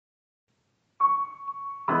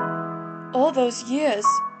All those years,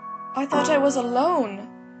 I thought I was alone.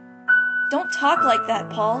 Don't talk like that,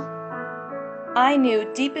 Paul. I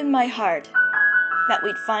knew deep in my heart that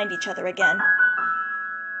we'd find each other again.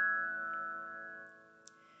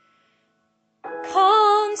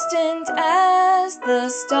 Constant as the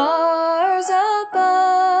stars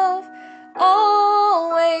above,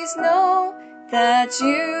 always know that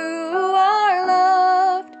you are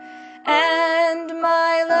loved, and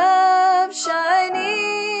my love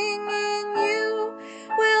shining in you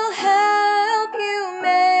will help you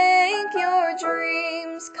make your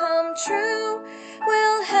dreams come true,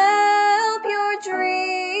 will help your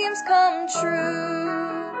dreams come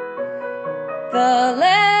true. The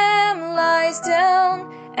lamb lies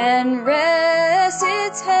down and rests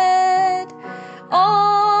its head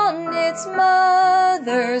on its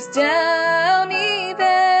mother's downy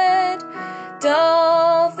bed.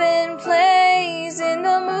 Dolphin plays in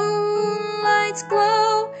the moonlight's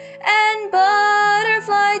glow, and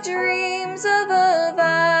butterfly dreams of a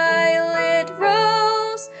violet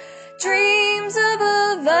rose, dreams of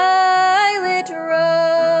a violet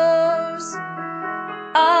rose.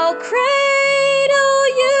 I'll cradle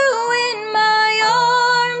you in my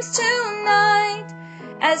arms tonight,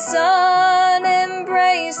 as sun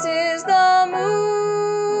embraces the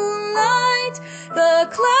moonlight. The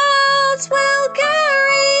clouds will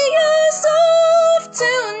carry us off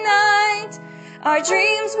tonight. Our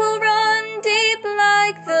dreams will run deep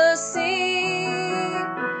like the sea.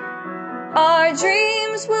 Our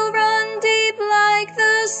dreams will run deep like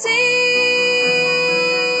the sea.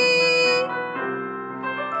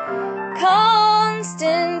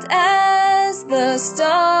 Constant as the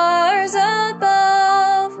stars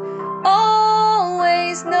above,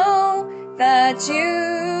 always know that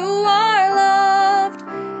you are loved,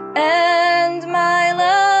 and my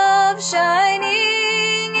love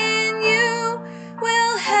shining in you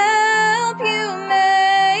will help you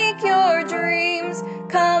make your dreams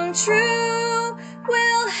come true,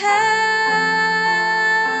 will help